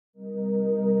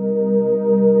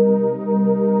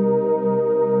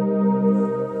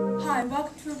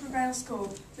our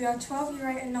school, we are 12 Year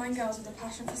 8 and 9 girls with a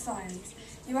passion for science.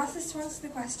 You asked us to answer the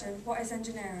question, what is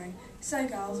engineering? So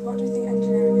girls, what do you think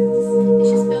engineering is? It's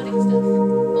just building stuff.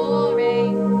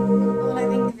 Boring. All I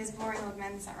think of is boring old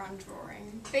men sat around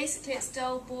drawing. Basically it's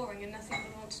dull, boring and nothing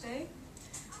we want to do.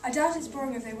 I doubt it's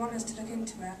boring if they want us to look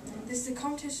into it. This is a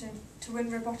competition to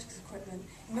win robotics equipment.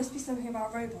 It must be something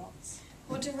about robots.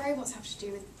 What do robots have to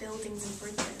do with buildings and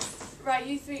bridges? Right,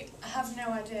 you three have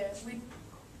no idea.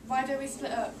 Why don't we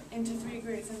split up into 3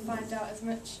 groups and find out as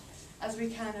much as we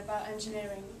can about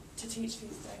engineering to teach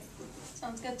these three?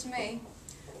 Sounds good to me.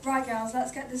 Right girls,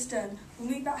 let's get this done. We'll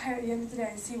meet back here at the end of the day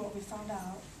and see what we found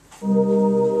out.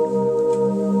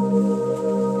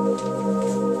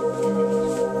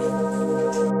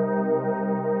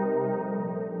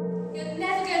 You're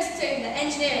never going to assume that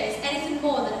engineering is anything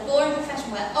more than a boring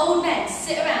profession where old men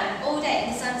sit around all day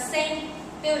and design the same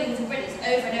buildings and bridges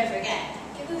over and over again.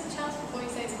 Give us a chance before you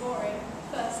say it's boring.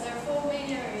 First, there are 4 main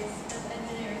areas of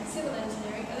engineering: civil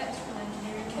engineering, electrical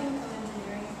engineering, chemical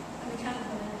engineering, and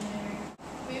mechanical engineering.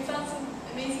 We have found some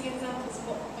amazing examples of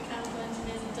what mechanical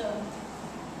engineers have done.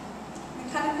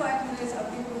 Mechanical engineers are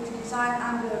people who design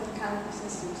and build mechanical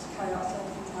systems to carry out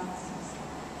certain tasks.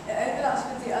 It overlaps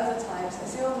with the other types as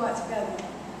they all work together.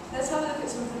 Let's have a look at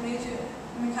some of the major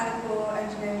mechanical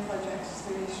engineering projects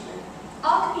through history.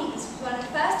 Archimedes was one of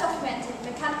the first documented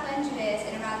mechanical engineers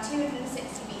in around 260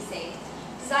 BC,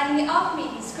 designing the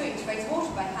Archimedes screw to raise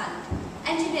water by hand.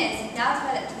 Engineers have now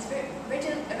developed this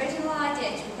original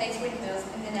idea to replace windmills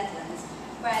in the Netherlands,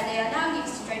 where they are now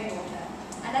used to drain water,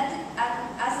 and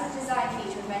as a design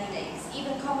feature of many lakes.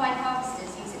 Even combine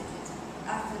harvesters use it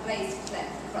as the blades to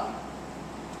collect the crop.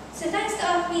 So thanks to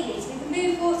Archimedes, we can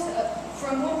move water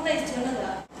from one place to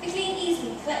another, quickly and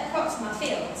easily collect crops from our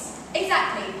fields.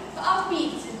 Exactly, but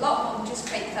Archimedes is a lot more than just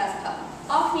create the first cup.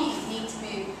 Archimedes need to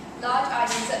move large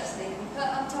items up so they can be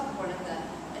put on top of one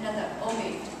another or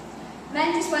moved.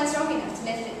 Men just weren't strong enough to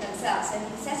lift it themselves, so he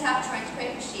set out trying to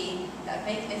create a machine that would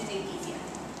make lifting easier.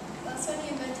 That's when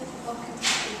he invented the block and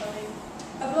tackle body.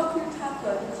 A block and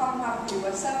tackle is a common mouthful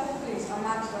where several pulleys are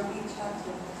mounted on each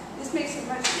tackle. This makes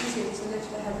it much easier to lift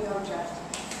a heavy object.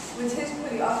 With his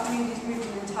pulley, Archimedes moved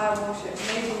an entire warship,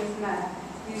 laden with men,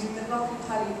 using the block and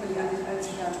tally pulley and his own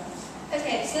strength.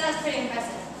 Okay, so that's pretty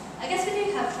impressive. I guess we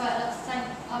do have quite a lot to thank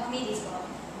Archimedes for.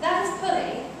 Without his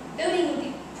pulley, building would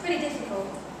be pretty difficult.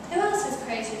 Who else has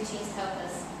created machines to help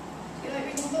us? Do you like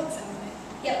reading books, Emily?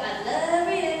 Yep, I love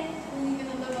reading. Then you're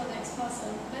going to love our next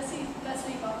person. Let's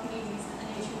leave Archimedes and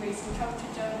ancient Greece and travel to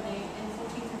Germany in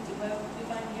 1450, where we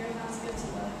find Johannes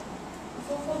Gutenberg.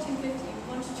 Before 1450, if he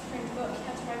wanted to print a book, he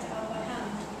had to write it out by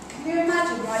hand. Can you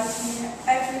imagine writing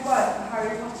every word for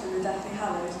Harry Potter and the Deathly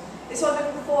Hallows? It's sold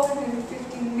over 415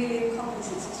 million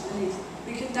copies since its release.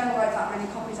 We could never write that many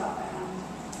copies out by hand.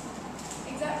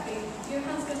 Exactly.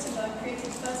 Johannes Gutenberg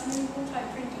created the first movable type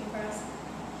printing press.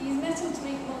 He used metal to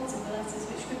make molds of the letters,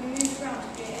 which could be moved around to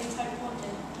create any type he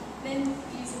wanted. Then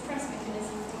he used a press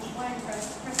mechanism called a wine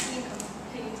press to press the ink on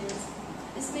pages.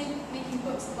 This made making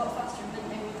books a lot faster and meant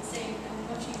they were the same and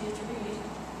much easier to read.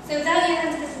 So without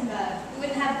Johannes Gutenberg, we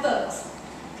wouldn't have books.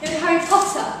 No Harry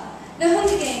Potter, no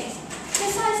Hunger Games, no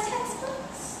science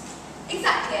textbooks.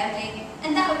 Exactly, Emily,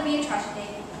 and that would be a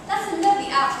tragedy. That's a lovely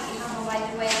outfit you have on, by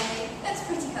the way, Emily. Looks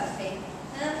pretty comfy.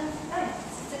 Is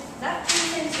that the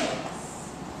same choice?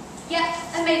 Yep,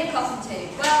 I'm made of cotton too.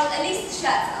 Well, at least the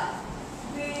shirts are.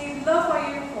 We love our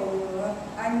uniform, Laura,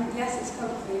 and yes, it's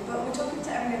comfy, but we're talking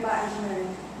to Emily about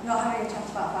engineering, not having a chat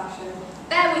about fashion.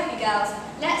 Bear with me, girls.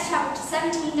 Let's travel to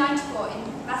 1794 in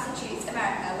Massachusetts,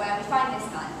 America, where we find this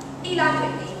man, Eli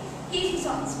Whitney. He's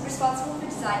responsible for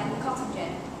designing the cotton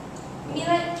gin. You mean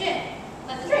like gin?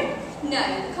 Like the drink? No,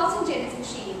 the cotton gin is a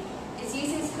machine. It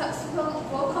uses hooks to pull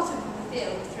raw cotton from the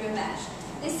field through a mesh.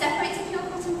 This separates the pure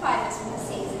cotton fibres from the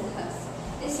seeds in the hooks.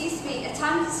 This used to be a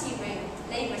time-consuming,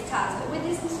 laborious task, but with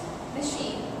this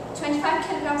machine, 25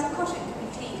 kilograms of cotton can be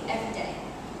cleaned every day.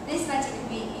 This meant it could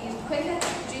be used quicker to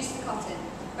produce the cotton,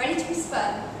 ready to be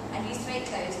spun and used to make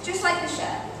clothes, just like the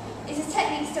shirt. It's a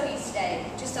technique still used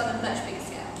today, just on a much bigger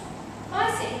scale. Oh,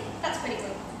 I see. That's pretty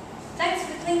cool. Thanks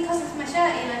for the clean cotton for my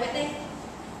shirt, Eli Whitney.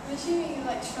 I'm assuming you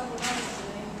like to travel around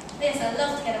today. Yes, I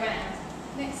love to get around.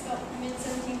 Next stop,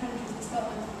 mid-1700s in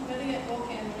Scotland. We're going to get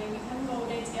walking, Emily. We haven't got all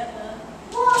day to get there.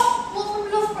 What? What from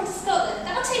Loughborough to Scotland?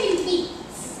 That'll take you weeks.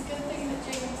 It's a good thing that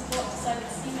James Watt decided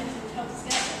the steam engine would help us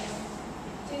get there.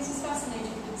 James was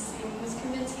fascinated with the steam and was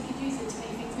convinced he could use it to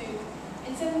make things move.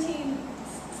 In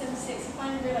 1776, he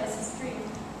finally realised his dream,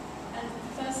 and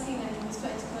the first steam engine was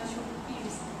put into commercial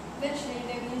use. Eventually,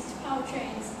 they were used to power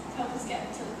trains to help us get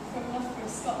from Loughborough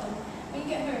to Scotland. When you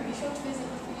get home, be sure to visit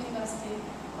Loughborough University.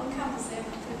 on campus here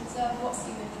to observe what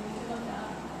steam engine we could look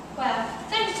at. Well,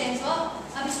 thanks, James Watt.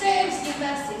 I'll be straight over to the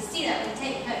university to see that when we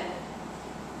take it home.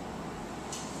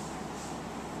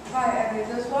 Right, Emily,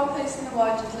 there's one place in the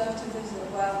world you'd love to visit.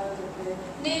 Where would it be?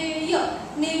 New York,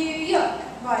 New York.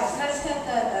 Right, let's head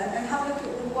there then and have a look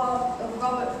at the world of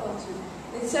Robert Fulton.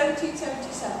 In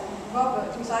 1777,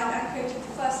 Robert designed and created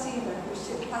the first steamboat which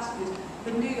took passengers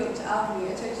from New York to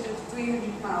Albany a total of 300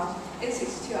 miles in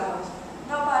 62 hours.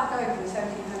 Not bad going for the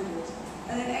 1700s.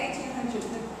 And in 1800,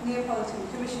 the Neapolitan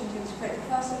commissioned him to create the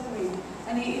first submarine,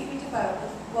 and he even developed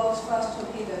the world's first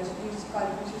torpedoes used by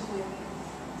the British Navy.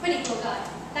 Pretty cool guy.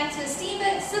 Thanks for the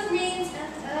steamboats, submarines,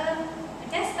 and I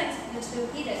guess thanks for the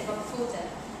torpedoes, Robert Fulton.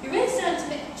 You're really starting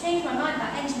to change my mind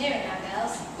about engineering now,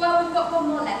 girls. Well, we've got one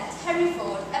more left. Henry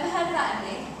Ford. Ever heard of that,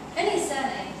 Emily? Only his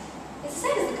surname. It's the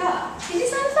same as the car. Did he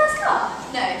design the first car?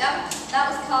 No, that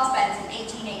was Carl Benz in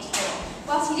 1884.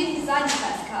 Whilst he didn't design the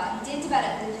first car, he did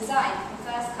develop the design for the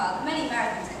first car that many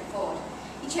Americans could afford.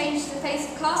 He changed the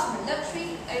face of cars from a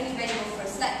luxury, only available for a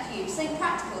select few, so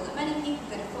practical that many people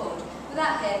could afford.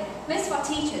 Without him, most of our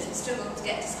teachers would struggle to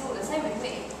get to school, and so would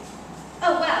we.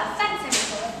 Oh wow, thanks Henry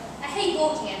Ford. I hate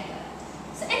walking anywhere.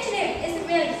 So engineering isn't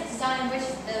really just designing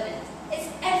bridges and buildings. It's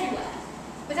everywhere.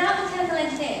 Without mechanical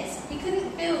engineers, we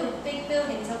couldn't build big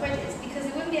buildings or bridges because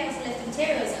we wouldn't be able to lift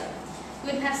materials up.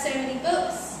 We wouldn't have so many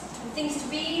books and things to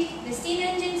read, the steam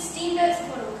engines, steamboats,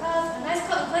 affordable cars, and nice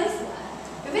cotton clothes to wear.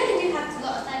 We really do have a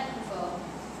lot to thank them for.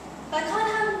 But I can't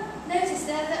help notice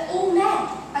that they're all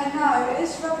men. I know,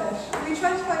 it's rubbish. We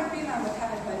tried to find female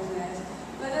mechanical engineers,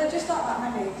 but there just aren't that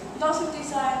many. Lots of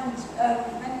designed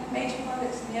major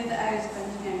products in the other areas of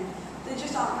engineering. There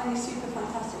just aren't many super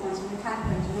fantastic ones in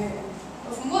mechanical engineering.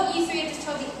 Well, from what you three have just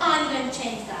told me, I'm going to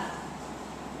change that.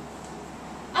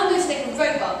 I'm going to make a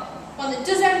robot, one that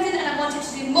does everything, and I want it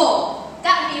to do more.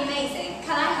 That would be amazing.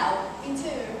 Can I help? Me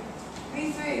too.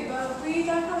 Me too, but we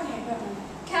don't have any equipment.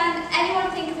 Can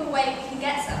anyone think of a way we can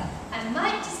get some? I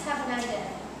might just have an idea.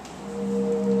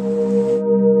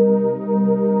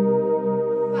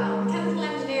 Wow, chemical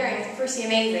engineering is pretty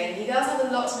amazing. You girls have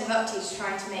a lot to live up to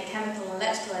trying to make chemical and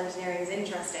electrical engineering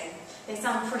interesting. They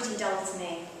sound pretty dull to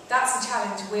me. That's a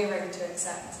challenge we're ready to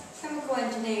accept. Chemical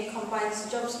engineering combines the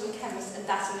jobs of a chemist and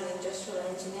that of an industrial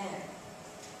engineer.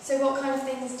 So what kind of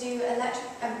things do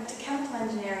chemical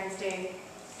engineers do?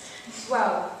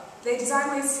 Well, they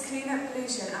design ways to clean up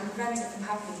pollution and prevent it from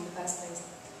happening in the first place.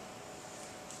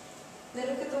 They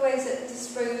look at the ways that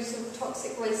dispose of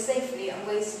toxic waste safely and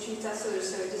ways to treat our sewage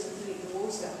so it doesn't pollute the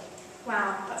water.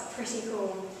 Wow, that's pretty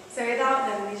cool. So without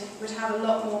them, we would have a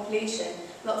lot more pollution,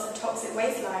 lots of toxic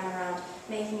waste lying around,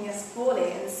 making us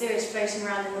poorly and sewage floating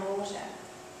around in the water.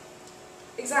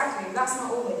 Exactly, that's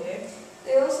not all they do.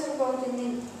 They're also involved in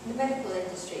the medical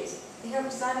industries. They help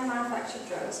design and manufacture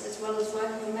drugs as well as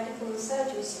working with medical and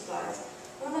surgery supplies.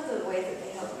 One of the ways that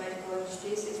they help medical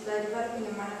industries is by developing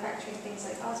and manufacturing things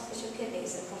like artificial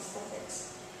kidneys and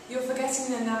prosthetics. You're forgetting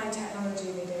the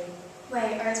nanotechnology they do.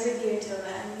 Wait, I was with you until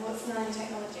then. What's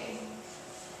nanotechnology?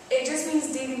 It just means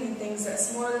dealing with things that are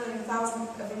smaller than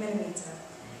 1,000th of a millimetre.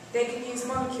 They can use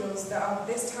molecules that are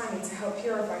this tiny to help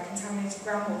purify contaminated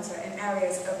groundwater in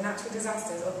areas of natural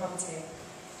disasters or poverty.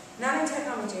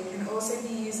 Nanotechnology can also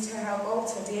be used to help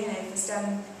alter DNA for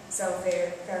stem cell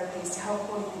therapies to help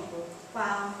poor people.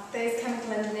 Wow, those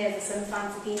chemical engineers are some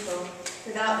fancy people.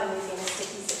 Without them, we'd be in a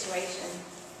sticky situation.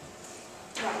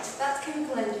 Right, that's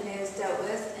chemical engineers dealt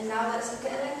with, and now let's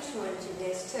look at electrical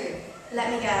engineers too.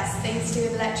 Let me guess, things to do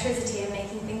with electricity and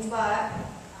making things work.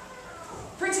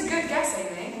 Pretty good guess,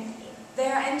 Amy.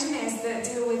 They are engineers that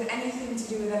deal with anything to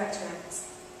do with electronics.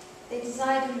 They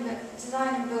design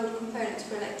and build components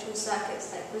for electrical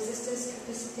circuits like resistors,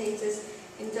 capacitors,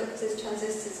 inductors,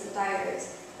 transistors and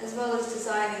diodes. As well as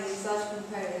designing these large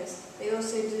components, they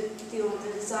also deal with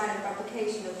the design and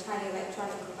fabrication of tiny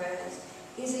electronic components.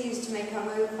 These are used to make our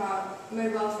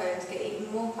mobile phones get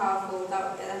even more powerful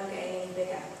without them getting any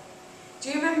bigger. Do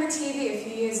you remember TV a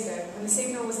few years ago when the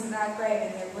signal wasn't that great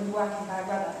and it wouldn't work in bad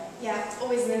weather? Yeah,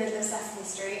 always in the middle of Sesame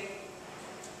Street.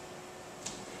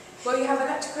 Well, you have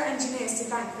electrical engineers to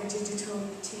thank for digital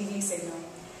TV signal.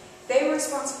 They were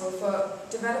responsible for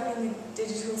developing the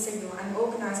digital signal and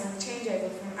organising the changeover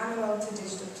from analog to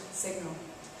digital signal.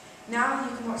 Now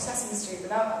you can watch Sesame Street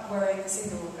without worrying the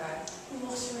signal will go.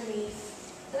 What a relief.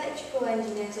 Electrical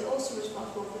engineers are also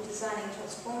responsible for designing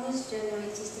transformers,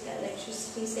 generators to get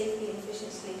electricity safely and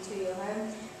efficiently to your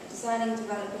home, and designing,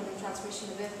 developing and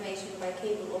transmission of information by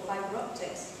cable or fibre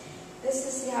optics. This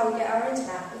is how we get our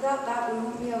internet. Without that, we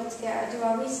won't be able to do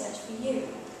our research for you.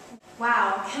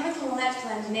 Wow, chemical and electrical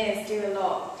engineers do a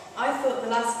lot. I thought the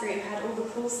last group had all the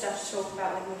cool stuff to talk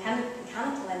about with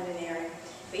mechanical engineering,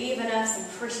 but you even have some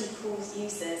pretty cool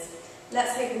uses.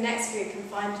 Let's hope the next group can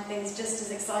find things just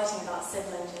as exciting about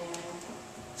civil engineering.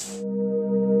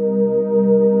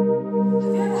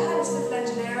 Have you ever heard of civil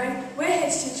engineering? We're here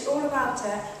to teach you all about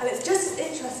it, and it's just as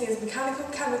interesting as mechanical,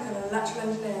 chemical and electrical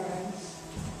engineering.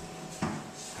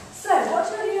 So, what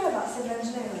do you know about civil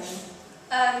engineering?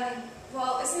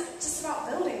 Well, isn't it just about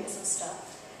buildings and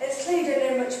stuff? It's clear you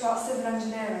don't know much about civil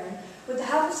engineering. With the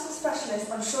help of some specialists,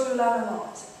 I'm sure you'll learn a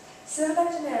lot. Civil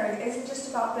engineering isn't just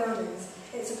about buildings.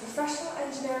 It's a professional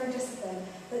engineering discipline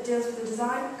that deals with the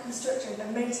design, construction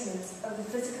and maintenance of the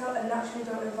physical and naturally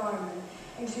built environment,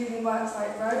 including works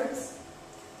like roads,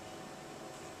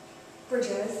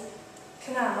 bridges,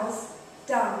 canals,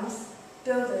 dams,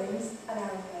 buildings and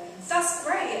aeroplanes. That's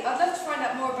great. I'd love to find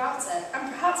out more about it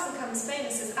and perhaps become as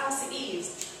famous as Elsie Eves,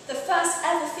 the first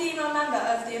ever female member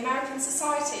of the American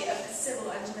Society of Civil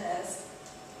Engineers.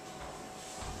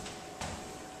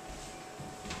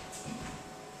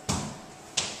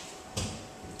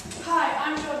 Hi,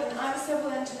 I'm Jordan. I'm a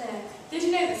civil engineer. Did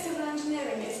you know that civil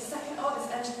engineering is the second oldest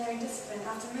engineering discipline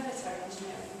after military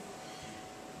engineering?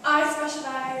 I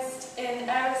specialised in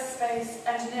aerospace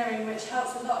engineering, which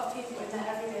helps a lot of people in their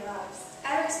everyday lives.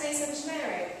 Aerospace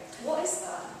engineering? What is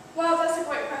that? Well, that's a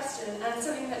great question, and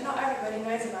something that not everybody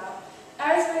knows about.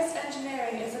 Aerospace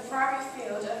engineering is the primary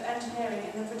field of engineering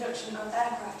in the production of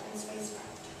aircraft and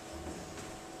spacecraft.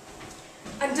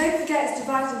 And don't forget it's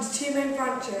divided into two main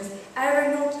branches,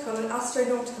 aeronautical and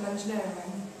astronautical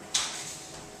engineering.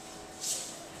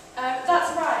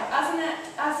 That's right.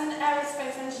 As an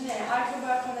aerospace engineer, I can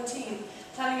work on a team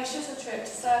planning a shuttle trip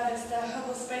to service the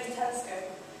Hubble Space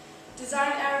Telescope,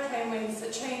 design aeroplane wings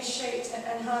that change shape to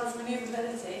enhance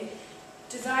manoeuvrability,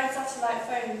 design satellite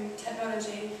phone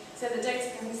technology so that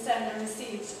data can be sent and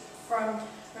received from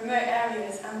remote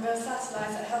areas, and build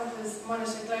satellites that help us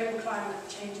monitor global climate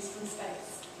changes from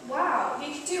space. Wow,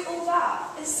 you could do all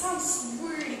that. It sounds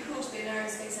really cool to be an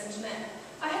aerospace engineer.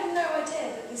 I had no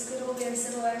idea that this could all be in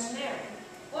civil engineering.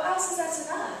 What else is there to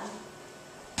learn?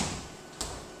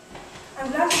 I'm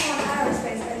glad you found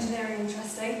aerospace engineering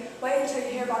interesting. Wait until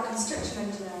you hear about construction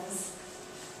engineers.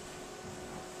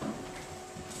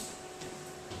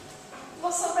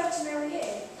 What sort of engineer are you?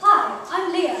 Hi,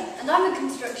 I'm Leah and I'm a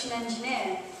construction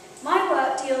engineer. My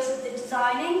work deals with the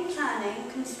designing, planning,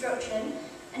 construction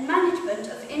and management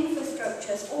of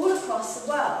infrastructures all across the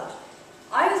world.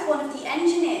 I was one of the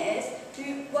engineers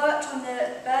who worked on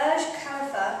the Burj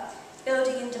Khalifa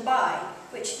building in Dubai,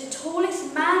 which is the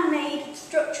tallest man-made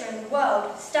structure in the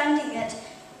world, standing at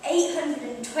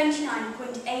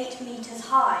 829.8 metres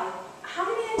high. How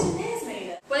many engineers made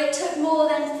it? Well, it took more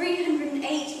than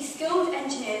 380 skilled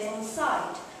engineers on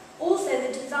site. Also,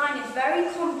 the design is very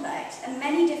complex and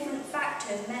many different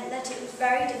factors meant that it was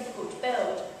very difficult to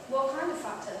build. What kind of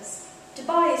factors?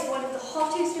 Dubai is one of the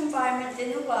hottest environments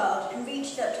in the world and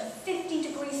reached up to 50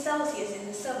 degrees Celsius in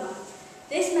the summer.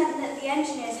 This meant that the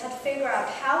engineers had to figure out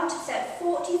how to set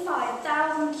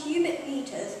 45,000 cubic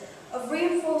metres of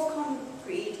reinforced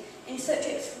concrete in such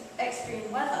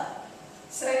extreme weather.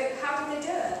 So, how did they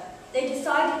do it? They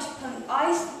decided to pump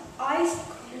ice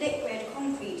liquid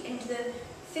concrete into the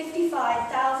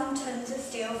 55,000 tonnes of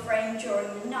steel frame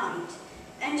during the night.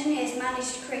 Engineers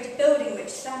managed to create a building which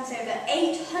stands over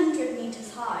 800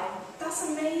 metres high. That's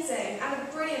amazing and a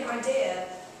brilliant idea.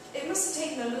 It must have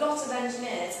taken a lot of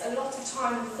engineers, a lot of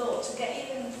time and thought to get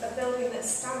even a building that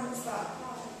stands that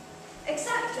high.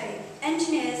 Exactly.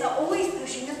 Engineers are always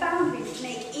pushing the boundaries to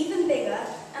make even bigger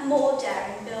and more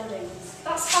daring buildings.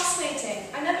 That's fascinating.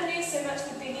 I never knew so much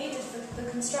would be needed for the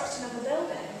construction of a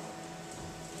building.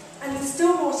 And there's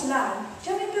still more to learn.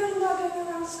 Do you have any building work going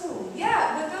around school?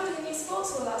 Yeah, we're building a new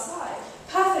sports hall outside.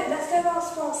 Perfect, let's go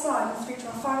outside and speak to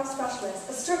our final specialist,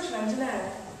 a structural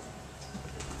engineer.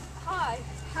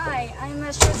 Hi, I'm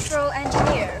a structural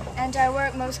engineer and I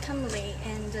work most commonly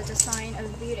in the design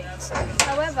of buildings.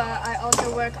 However, I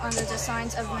also work on the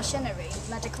designs of machinery,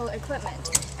 medical equipment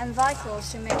and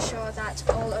vehicles to make sure that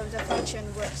all of the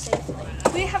function work safely.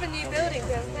 We have a new building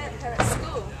built here at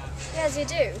school. Yes, you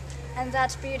do. And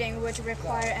that building would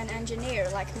require an engineer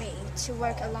like me to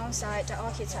work alongside the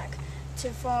architect to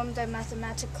form the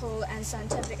mathematical and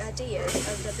scientific ideas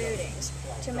of the buildings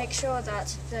to make sure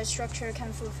that the structure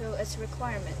can fulfill its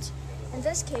requirement. In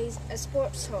this case, a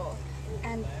sports hall,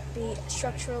 and be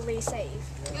structurally safe.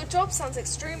 Your job sounds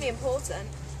extremely important.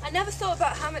 I never thought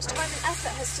about how much time and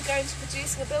effort has to go into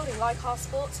producing a building like our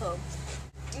sports hall.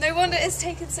 No wonder it's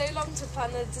taken so long to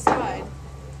plan the design.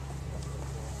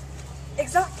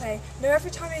 Exactly. Now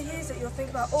every time you use it, you'll think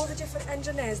about all the different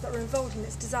engineers that were involved in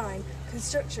its design,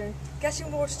 construction,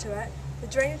 getting water to it, the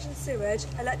drainage and sewage,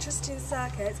 electricity and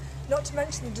circuits, not to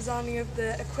mention the designing of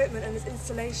the equipment and its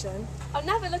installation. I'll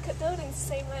never look at buildings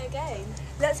the same way again.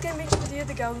 Let's go meet up with the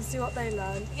other girls and see what they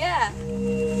learn. Yeah.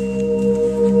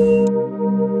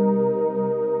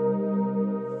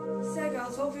 So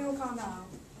girls, what have we all found out?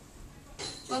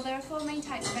 Well, there are 4 main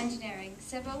types of engineering: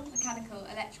 civil, mechanical,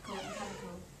 electrical and chemical.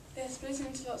 They're split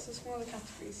into lots of smaller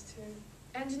categories too.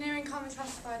 Engineering can't be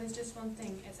classified as just one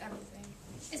thing, it's everything.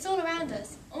 It's all around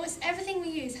us. Almost everything we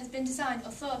use has been designed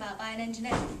or thought about by an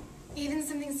engineer. Even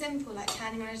something simple like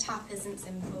turning on a tap isn't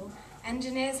simple.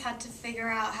 Engineers had to figure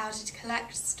out how to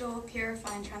collect, store,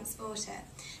 purify and transport it.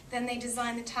 Then they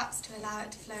designed the taps to allow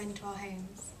it to flow into our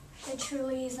homes. It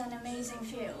truly is an amazing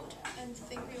field. And to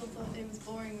think we all thought it was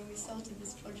boring when we started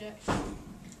this project.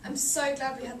 I'm so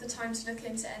glad we had the time to look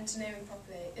into engineering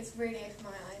properly. It's really opened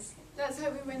my eyes. Let's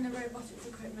hope we win the robotics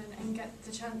equipment and get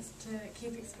the chance to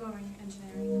keep exploring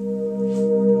engineering.